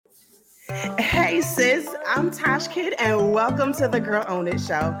Hey sis, I'm Tosh Kid and welcome to the Girl Own It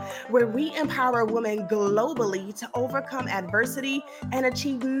Show, where we empower women globally to overcome adversity and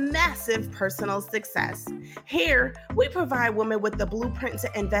achieve massive personal success. Here, we provide women with the blueprint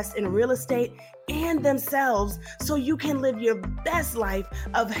to invest in real estate and themselves so you can live your best life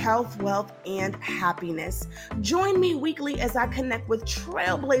of health, wealth, and happiness. Join me weekly as I connect with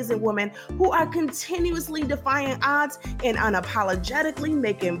trailblazing women who are continuously defying odds and unapologetically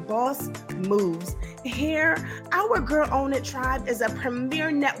making boss moves. Here, our Girl Own It Tribe is a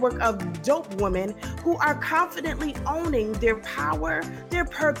premier network of dope women who are confidently owning their power, their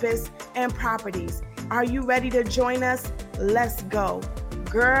purpose, and properties. Are you ready to join us? Let's go.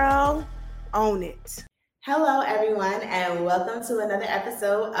 Girl, own it. Hello, everyone, and welcome to another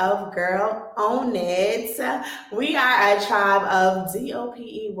episode of Girl Own It. We are a tribe of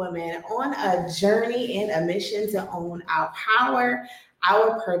DOPE women on a journey and a mission to own our power,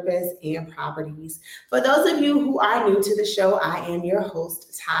 our purpose, and properties. For those of you who are new to the show, I am your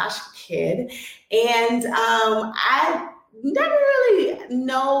host, Tosh Kid, and I never really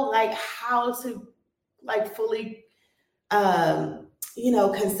know how to fully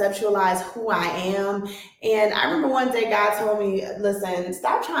conceptualize who I am. And I remember one day God told me, listen,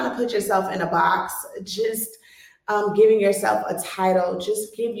 stop trying to put yourself in a box, just giving yourself a title,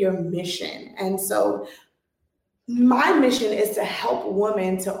 just give your mission. And so my mission is to help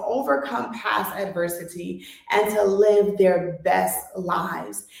women to overcome past adversity and to live their best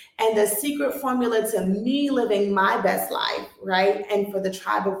lives. And the secret formula to me living my best life, right? And for the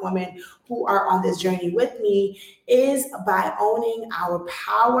tribe of women who are on this journey with me is by owning our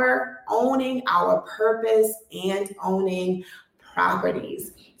power, owning our purpose, and owning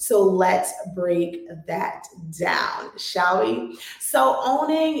properties. So let's break that down, shall we? So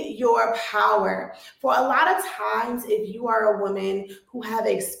owning your power. For a lot of times, if you are a woman who have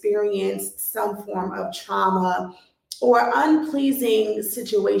experienced some form of trauma or unpleasing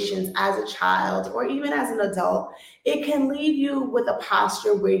situations as a child or even as an adult, it can leave you with a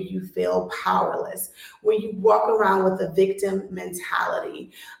posture where you feel powerless, where you walk around with a victim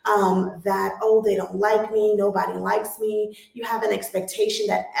mentality, that, oh, they don't like me, nobody likes me. You have an expectation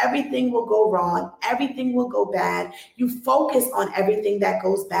that everything will go wrong, everything will go bad. You focus on everything that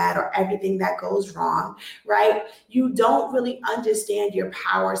goes bad or everything that goes wrong, right? You don't really understand your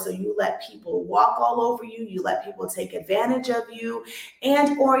power, so you let people walk all over you, you let people take advantage of you,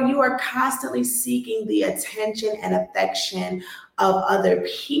 and or you are constantly seeking the attention and affection of other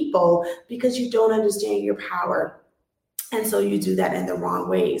people because you don't understand your power. And so you do that in the wrong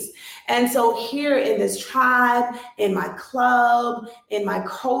ways. And so here in this tribe, in my club, in my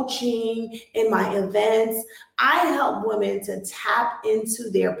coaching, in my events, I help women to tap into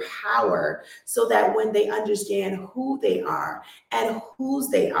their power so that when they understand who they are and whose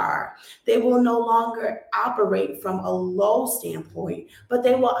they are, they will no longer operate from a low standpoint, but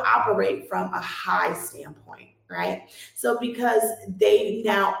they will operate from a high standpoint. Right? So because they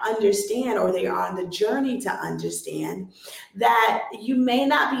now understand, or they are on the journey to understand, that you may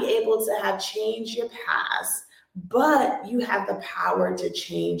not be able to have changed your past, but you have the power to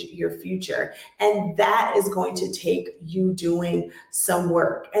change your future. And that is going to take you doing some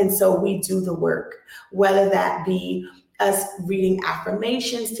work. And so we do the work, whether that be us reading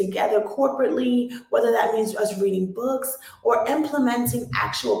affirmations together corporately, whether that means us reading books or implementing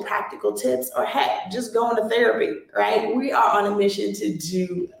actual practical tips, or heck, just going to therapy, right? We are on a mission to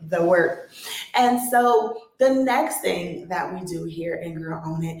do the work. And so the next thing that we do here in Girl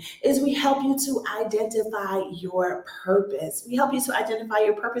Own It is we help you to identify your purpose. We help you to identify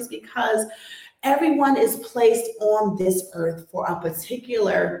your purpose because everyone is placed on this earth for a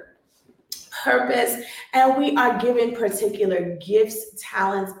particular purpose, and we are given particular gifts,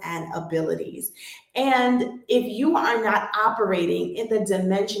 talents, and abilities. And if you are not operating in the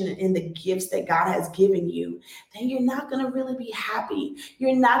dimension and in the gifts that God has given you, then you're not going to really be happy.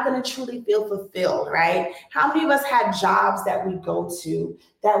 You're not going to truly feel fulfilled, right? How many of us had jobs that we go to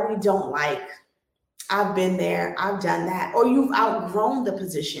that we don't like? I've been there, I've done that. Or you've outgrown the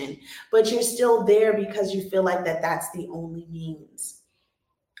position, but you're still there because you feel like that's the only means.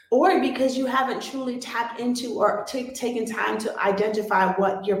 Or because you haven't truly tapped into or taken time to identify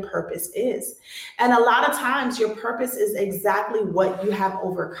what your purpose is. And a lot of times your purpose is exactly what you have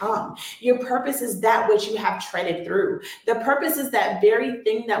overcome. Your purpose is that which you have treaded through. The purpose is that very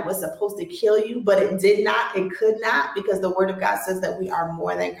thing that was supposed to kill you, but it did not, it could not, because the word of God says that we are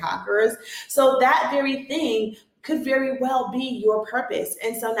more than conquerors. So that very thing could very well be your purpose.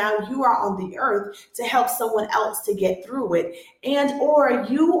 And so now you are on the earth to help someone else to get through it. And or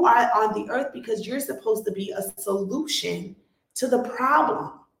you are on the earth because you're supposed to be a solution to the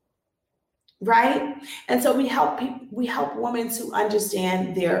problem. right? And so we help women to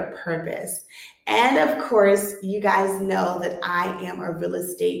understand their purpose. And of course, you guys know that I am a real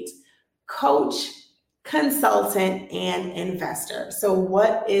estate coach, consultant, and investor. So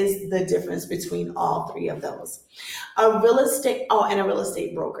what is the difference between all three of those? And a real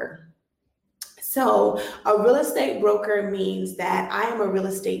estate broker. So a real estate broker means that I am a real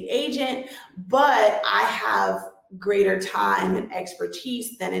estate agent, but I have greater time and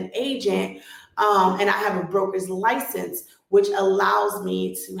expertise than an agent. And I have a broker's license, which allows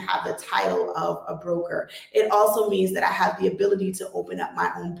me to have the title of a broker. It also means that I have the ability to open up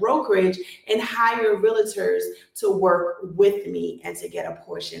my own brokerage and hire realtors to work with me and to get a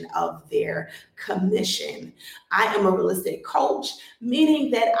portion of their commission. I am a real estate coach, meaning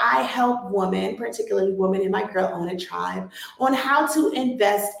that I help women, particularly women in my Girl Own It tribe, on how to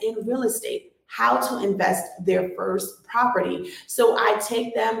invest in real estate, how to invest their first property. So I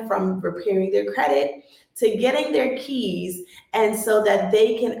take them from repairing their credit to getting their keys, and so that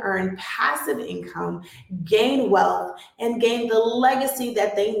they can earn passive income, gain wealth, and gain the legacy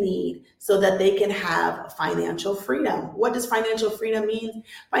that they need so that they can have financial freedom. What does financial freedom mean?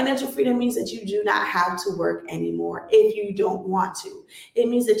 Financial freedom means that you do not have to work anymore if you don't want to. It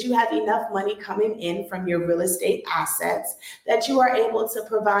means that you have enough money coming in from your real estate assets that you are able to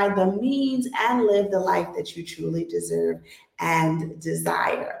provide the means and live the life that you truly deserve and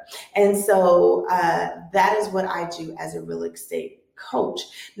desire. And so that is what I do as a real estate coach.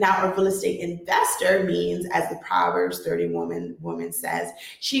 Now, a real estate investor means, as the Proverbs 30 woman says,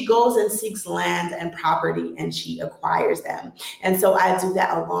 she goes and seeks land and property and she acquires them. And so I do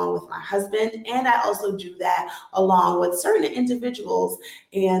that along with my husband, and I also do that along with certain individuals.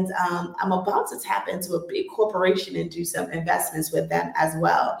 And I'm about to tap into a big corporation and do some investments with them as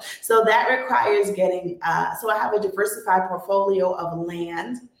well. So that requires getting, so I have a diversified portfolio of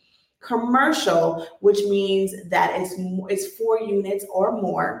land, commercial, which means that it's 4 units or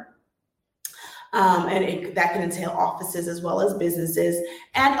more. That can entail offices as well as businesses,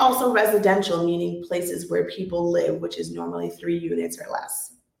 and also residential, meaning places where people live, which is normally 3 units or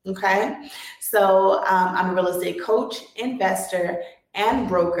less. Okay. So I'm a real estate coach, investor, and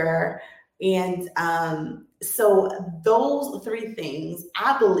broker. And so those 3 things,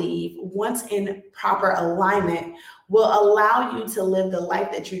 I believe, once in proper alignment, will allow you to live the life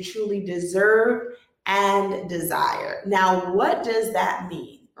that you truly deserve and desire. Now, what does that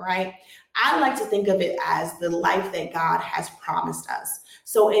mean, right? I like to think of it as the life that God has promised us.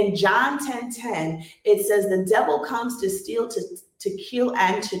 So in John 10:10, it says, the devil comes to steal, to kill,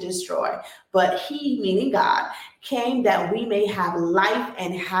 and to destroy. But he, meaning God, came that we may have life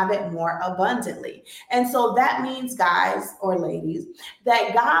and have it more abundantly. And so that means, guys or ladies,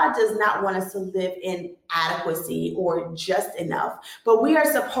 that God does not want us to live in adequacy or just enough, but we are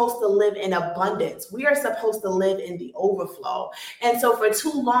supposed to live in abundance. We are supposed to live in the overflow. And so for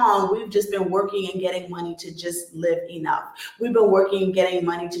too long, we've just been working and getting money to just live enough. We've been working and getting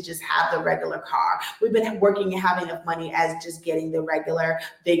money to just have the regular car. We've been working and having enough money as just getting the regular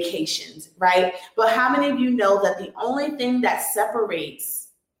vacations, right? But how many of you know that the only thing that separates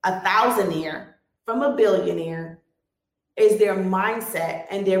a thousandaire from a billionaire is their mindset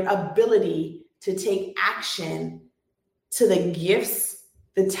and their ability to take action to the gifts,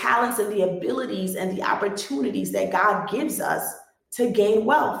 the talents, and the abilities and the opportunities that God gives us to gain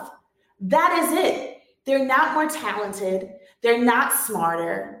wealth? That is it. They're not more talented. They're not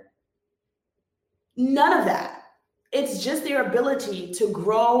smarter. None of that. It's just their ability to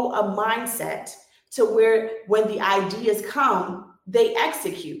grow a mindset to where when the ideas come, they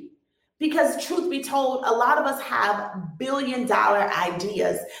execute. Because truth be told, a lot of us have billion-dollar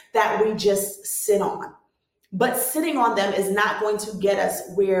ideas that we just sit on. But sitting on them is not going to get us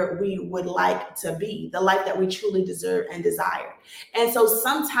where we would like to be, the life that we truly deserve and desire. And so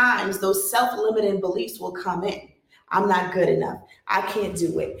sometimes those self-limiting beliefs will come in. I'm not good enough. I can't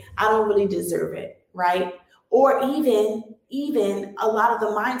do it. I don't really deserve it, right? Or even a lot of the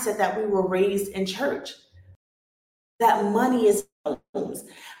mindset that we were raised in church, that money is homes.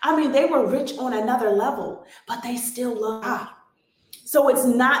 I mean, they were rich on another level, but they still love God. So it's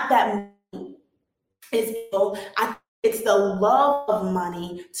not that money is evil. It's the love of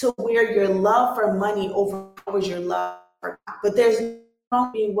money to where your love for money overpowers your love for God. But there's nothing wrong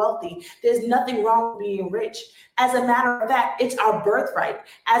with being wealthy. There's nothing wrong with being rich. As a matter of fact, it's our birthright.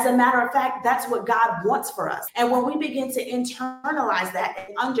 As a matter of fact, that's what God wants for us. And when we begin to internalize that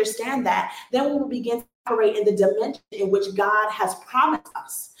and understand that, then we will begin to operate in the dimension in which God has promised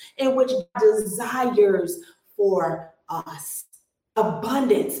us, in which God desires for us.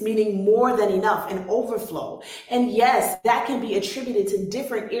 Abundance, meaning more than enough and overflow. And yes, that can be attributed to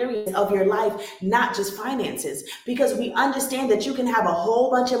different areas of your life, not just finances, because we understand that you can have a whole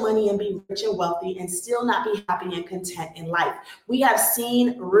bunch of money and be rich and wealthy and still not be happy and content in life. We have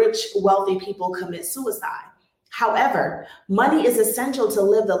seen rich, wealthy people commit suicide. However, money is essential to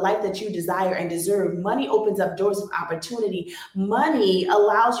live the life that you desire and deserve. Money opens up doors of opportunity. Money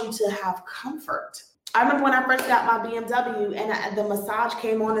allows you to have comfort. I remember when I first got my BMW and the massage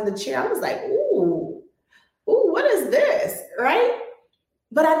came on in the chair. I was like, ooh, what is this, right?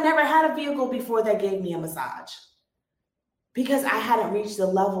 But I never had a vehicle before that gave me a massage because I hadn't reached the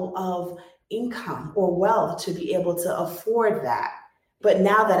level of income or wealth to be able to afford that. But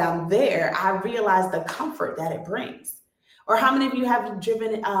now that I'm there, I realize the comfort that it brings. Or how many of you have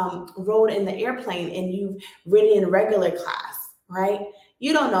rode in the airplane and you've ridden in regular class, right?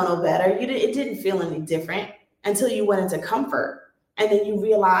 You don't know no better. It didn't feel any different until you went into comfort. And then you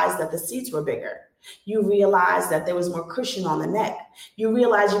realized that the seats were bigger. You realized that there was more cushion on the neck. You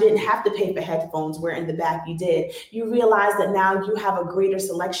realized you didn't have to pay for headphones where in the back you did. You realize that now you have a greater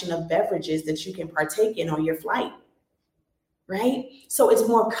selection of beverages that you can partake in on your flight, right? So it's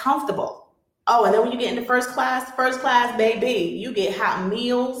more comfortable. Oh, and then when you get into first class, baby, you get hot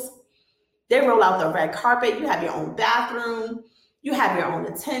meals. They roll out the red carpet. You have your own bathroom. You have your own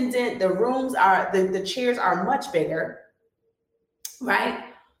attendant. The chairs are much bigger, right?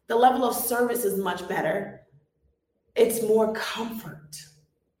 The level of service is much better. It's more comfort.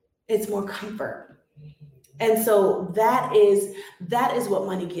 It's more comfort. And so that is what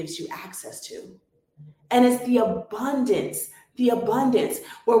money gives you access to. And it's the abundance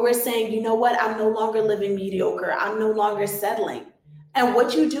where we're saying, you know what? I'm no longer living mediocre. I'm no longer settling. And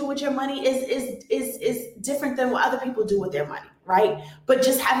what you do with your money is different than what other people do with their money, right? But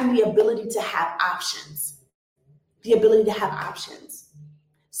just having the ability to have options,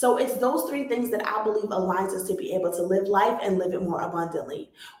 So it's those three things that I believe aligns us to be able to live life and live it more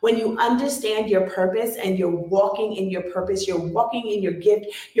abundantly. When you understand your purpose and you're walking in your purpose, you're walking in your gift,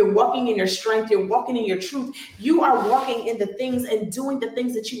 you're walking in your strength, you're walking in your truth, you are walking in the things and doing the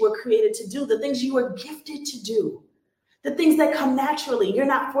things that you were created to do, the things you were gifted to do. The things that come naturally. You're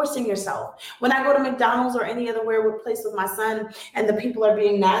not forcing yourself. When I go to McDonald's or any other place with my son and the people are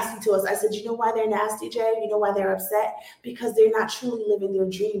being nasty to us, I said, you know why they're nasty, Jay? You know why they're upset? Because they're not truly living their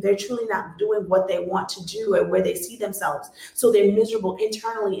dream. They're truly not doing what they want to do and where they see themselves. So they're miserable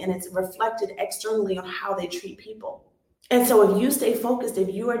internally and it's reflected externally on how they treat people. And so if you stay focused,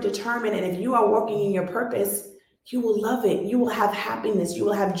 if you are determined, and if you are working in your purpose, you will love it. You will have happiness. You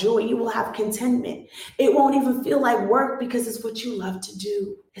will have joy. You will have contentment. It won't even feel like work because it's what you love to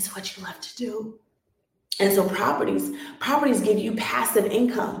do. It's what you love to do. And so properties give you passive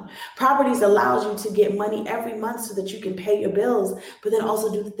income. Properties allows you to get money every month so that you can pay your bills, but then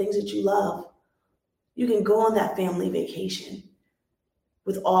also do the things that you love. You can go on that family vacation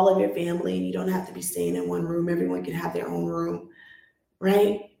with all of your family. You don't have to be staying in one room. Everyone can have their own room,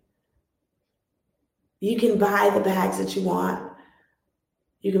 right? You can buy the bags that you want.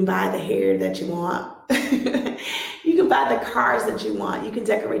 You can buy the hair that you want. You can buy the cars that you want. You can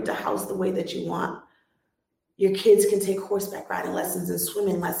decorate the house the way that you want. Your kids can take horseback riding lessons and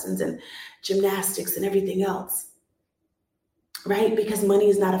swimming lessons and gymnastics and everything else, right? Because money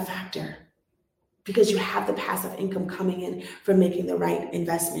is not a factor. Because you have the passive income coming in from making the right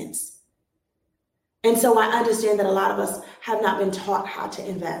investments. And so I understand that a lot of us have not been taught how to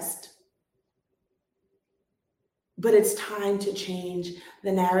invest. But it's time to change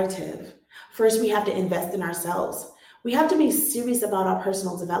the narrative. First, we have to invest in ourselves. We have to be serious about our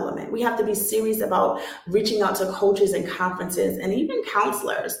personal development. We have to be serious about reaching out to coaches and conferences and even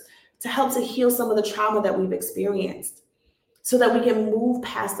counselors to help to heal some of the trauma that we've experienced so that we can move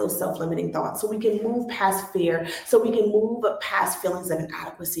past those self-limiting thoughts, so we can move past fear, so we can move past feelings of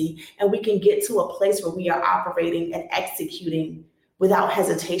inadequacy, and we can get to a place where we are operating and executing without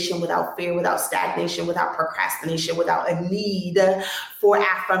hesitation, without fear, without stagnation, without procrastination, without a need for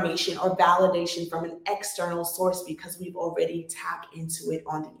affirmation or validation from an external source because we've already tapped into it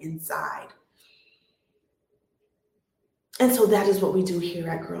on the inside. And so that is what we do here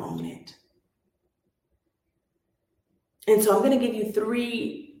at Girl Own It. And so I'm going to give you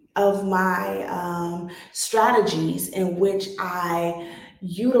 3 of my strategies in which I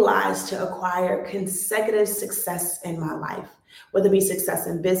utilize to acquire consecutive success in my life. Whether it be success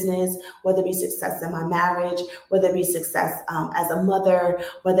in business, whether it be success in my marriage, whether it be success as a mother,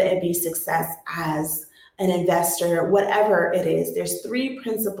 whether it be success as an investor, whatever it is, there's 3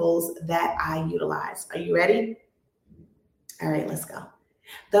 principles that I utilize. Are you ready? All right, let's go.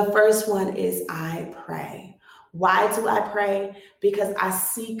 The first one is I pray. Why do I pray? Because I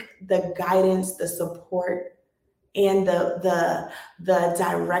seek the guidance, the support, and the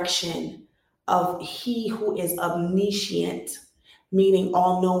direction of He who is omniscient, meaning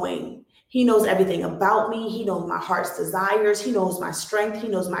all-knowing. He knows everything about me. He knows my heart's desires. He knows my strength. He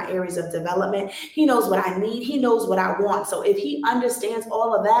knows my areas of development. He knows what I need. He knows what I want. So if He understands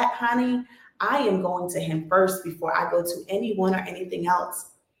all of that, honey, I am going to Him first before I go to anyone or anything else.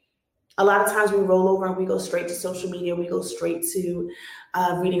 A lot of times we roll over and we go straight to social media. We go straight to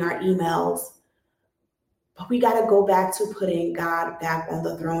reading our emails. But we got to go back to putting God back on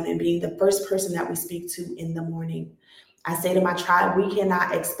the throne and being the first person that we speak to in the morning. I say to my tribe, we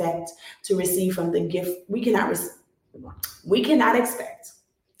cannot expect to receive from the gift. We cannot expect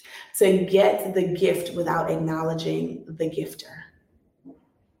to get the gift without acknowledging the gifter.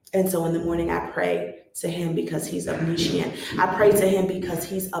 And so in the morning, I pray to Him because He's omniscient. I pray to Him because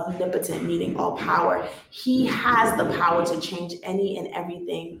He's omnipotent, meaning all power. He has the power to change any and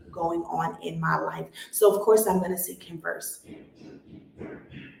everything going on in my life. So of course, I'm going to seek Him first.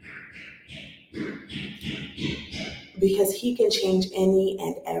 Because He can change any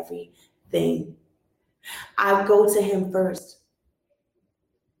and everything. I go to Him first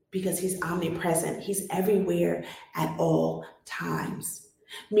because He's omnipresent. He's everywhere at all times.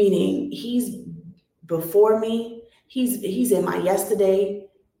 Meaning He's before me. He's in my yesterday.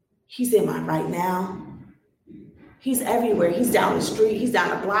 He's in my right now. He's everywhere. He's down the street. He's down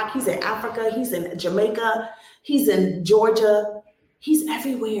the block. He's in Africa. He's in Jamaica. He's in Georgia. He's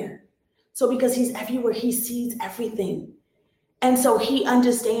everywhere. So because He's everywhere, He sees everything. And so He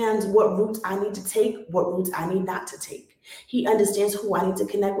understands what routes I need to take, what routes I need not to take. He understands who I need to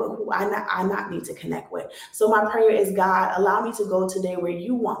connect with, who I not need to connect with. So my prayer is, God, allow me to go today where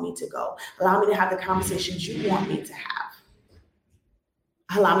You want me to go. Allow me to have the conversations You want me to have.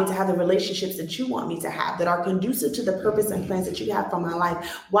 Allow me to have the relationships that You want me to have that are conducive to the purpose and plans that You have for my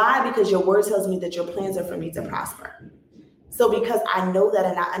life. Why? Because Your word tells me that Your plans are for me to prosper. So because I know that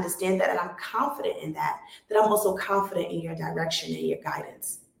and I understand that and I'm confident in that I'm also confident in Your direction and Your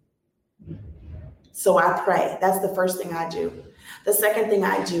guidance. So I pray. That's the first thing I do. The second thing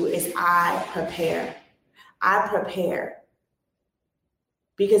I do is I prepare. I prepare.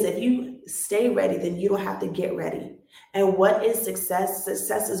 Because if you stay ready, then you don't have to get ready. And what is success?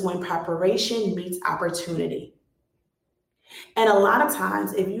 Success is when preparation meets opportunity. And a lot of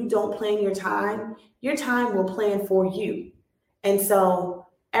times, if you don't plan your time will plan for you. And so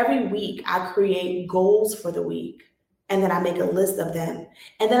every week I create goals for the week. And then I make a list of them.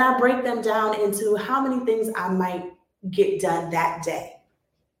 And then I break them down into how many things I might get done that day,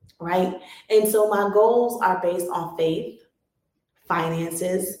 right? And so my goals are based on faith,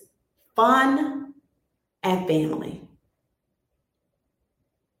 finances, fun, and family.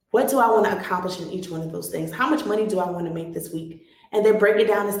 What do I want to accomplish in each one of those things? How much money do I want to make this week? And then break it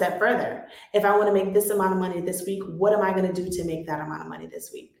down a step further. If I want to make this amount of money this week, what am I going to do to make that amount of money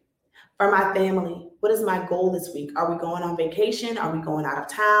this week? For my family, what is my goal this week? Are we going on vacation? Are we going out of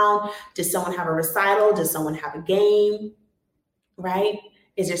town? Does someone have a recital? Does someone have a game? Right?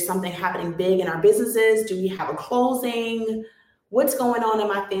 Is there something happening big in our businesses? Do we have a closing? What's going on in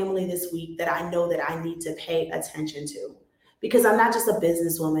my family this week that I know that I need to pay attention to? Because I'm not just a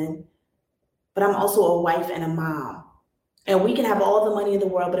businesswoman, but I'm also a wife and a mom. And we can have all the money in the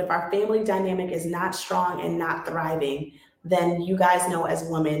world, but if our family dynamic is not strong and not thriving, then you guys know as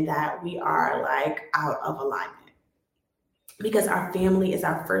women that we are like out of alignment. Because our family is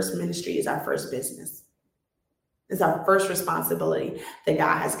our first ministry, is our first business. It's our first responsibility that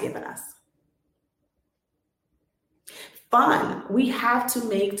God has given us. Fun. We have to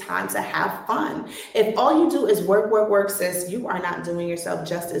make time to have fun. If all you do is work, sis, you are not doing yourself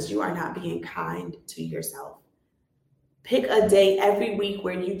justice. You are not being kind to yourself. Pick a day every week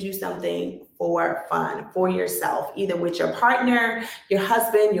where you do something for fun, for yourself, either with your partner, your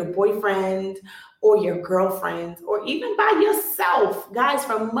husband, your boyfriend, or your girlfriend, or even by yourself. Guys,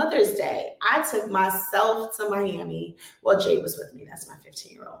 for Mother's Day, I took myself to Miami. Well, Jay was with me. That's my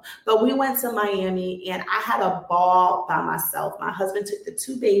 15-year-old. But we went to Miami and I had a ball by myself. My husband took the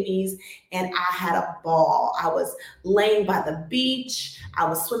two babies and I had a ball. I was laying by the beach. I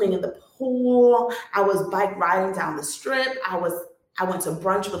was swimming in the pool. I was bike riding down the strip. I went to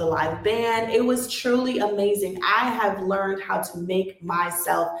brunch with a live band. It was truly amazing. I have learned how to make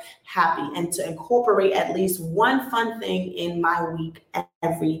myself happy and to incorporate at least one fun thing in my week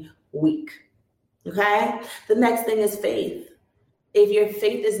every week. Okay? The next thing is faith. If your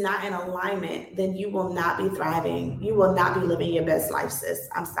faith is not in alignment, then you will not be thriving. You will not be living your best life, sis.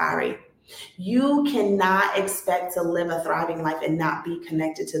 I'm sorry. You cannot expect to live a thriving life and not be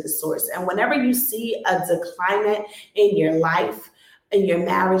connected to the source. And whenever you see a decline in your life, in your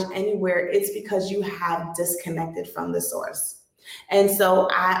marriage, anywhere, it's because you have disconnected from the source. And so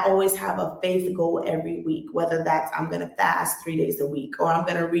I always have a faith goal every week, whether that's I'm going to fast 3 days a week, or I'm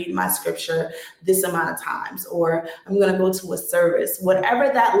going to read my scripture this amount of times, or I'm going to go to a service.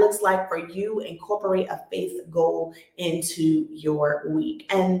 Whatever that looks like for you, incorporate a faith goal into your week.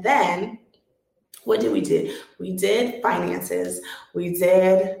 And then what did we do? We did finances, we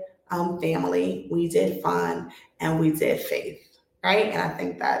did family, we did fun, and we did faith, right? And I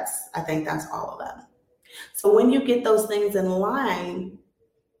think that's all of them. So when you get those things in line,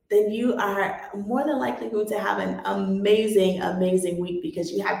 then you are more than likely going to have an amazing, amazing week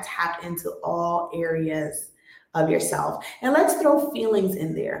because you have tapped into all areas of yourself. And let's throw feelings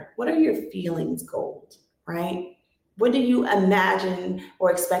in there. What are your feelings gold, right? What do you imagine or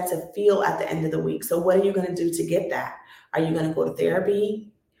expect to feel at the end of the week? So what are you going to do to get that? Are you going to go to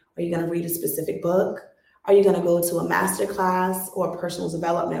therapy? Are you going to read a specific book? Are you going to go to a master class or a personal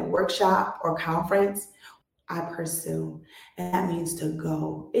development workshop or conference? I pursue. And that means to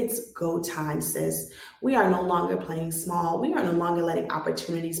go. It's go time, sis. We are no longer playing small. We are no longer letting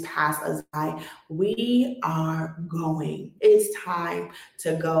opportunities pass us by. We are going. It's time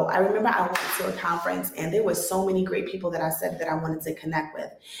to go. I remember I went to a conference and there were so many great people that I said that I wanted to connect with.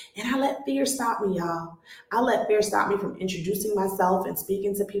 And I let fear stop me, y'all. I let fear stop me from introducing myself and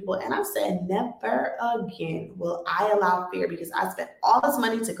speaking to people. And I said, never again will I allow fear, because I spent all this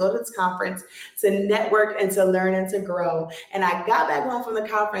money to go to this conference, to network and to learn and to grow. And I got back home from the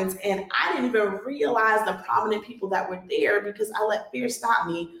conference and I didn't even realize the prominent people that were there because I let fear stop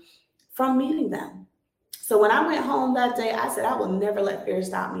me from meeting them. So when I went home that day, I said, I will never let fear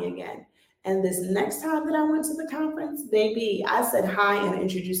stop me again. And this next time that I went to the conference, baby, I said hi and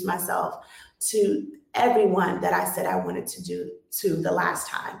introduced myself to everyone that I said I wanted to do to the last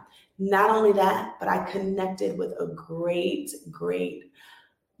time. Not only that, but I connected with a great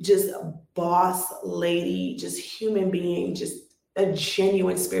just boss lady, just human being, just a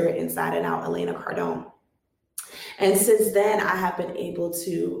genuine spirit inside and out, Elena Cardone. And since then, I have been able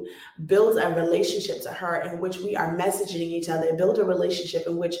to build a relationship to her in which we are messaging each other, build a relationship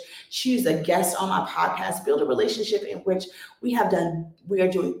in which she's a guest on my podcast, build a relationship in which we are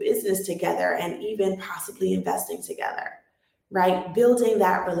doing business together and even possibly investing together. Right? Building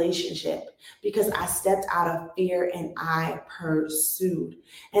that relationship, because I stepped out of fear and I pursued.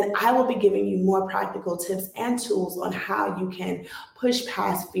 And I will be giving you more practical tips and tools on how you can push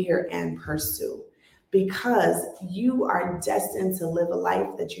past fear and pursue, because you are destined to live a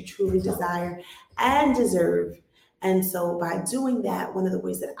life that you truly desire and deserve. And so by doing that, one of the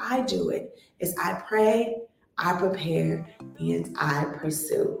ways that I do it is I pray, I prepare, and I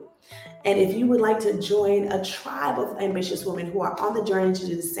pursue. And if you would like to join a tribe of ambitious women who are on the journey to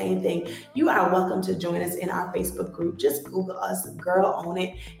do the same thing, you are welcome to join us in our Facebook group. Just Google us, Girl Own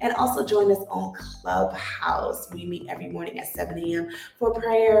It, and also join us on Clubhouse. We meet every morning at 7 a.m. for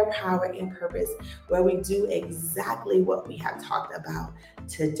prayer, power, and purpose, where we do exactly what we have talked about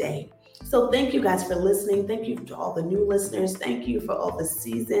today. So thank you guys for listening. Thank you to all the new listeners. Thank you for all the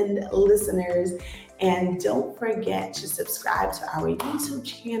seasoned listeners. And don't forget to subscribe to our YouTube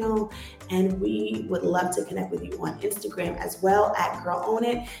channel. And we would love to connect with you on Instagram as well at Girl Own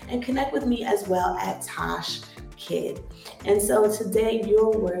It, and connect with me as well at Tosh Kid. And so today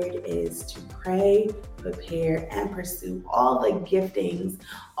your word is to pray, prepare, and pursue all the giftings,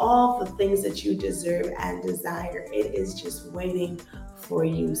 all the things that you deserve and desire. It is just waiting for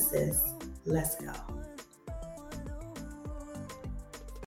you, sis. Let's go.